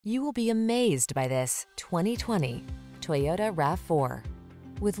You will be amazed by this 2020 Toyota RAV4.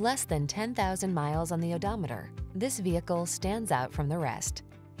 With less than 10,000 miles on the odometer, this vehicle stands out from the rest.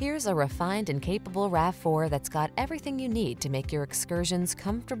 Here's a refined and capable RAV4 that's got everything you need to make your excursions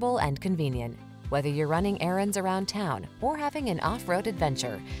comfortable and convenient. Whether you're running errands around town or having an off-road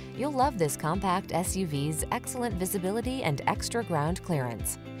adventure, you'll love this compact SUV's excellent visibility and extra ground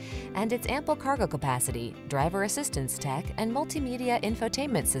clearance. And its ample cargo capacity, driver assistance tech, and multimedia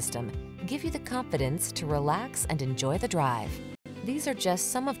infotainment system give you the confidence to relax and enjoy the drive. These are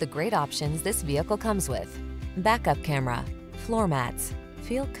just some of the great options this vehicle comes with: backup camera, floor mats.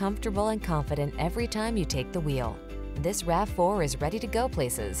 Feel comfortable and confident every time you take the wheel. This RAV4 is ready to go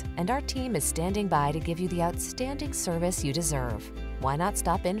places, and our team is standing by to give you the outstanding service you deserve. Why not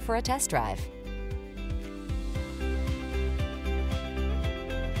stop in for a test drive?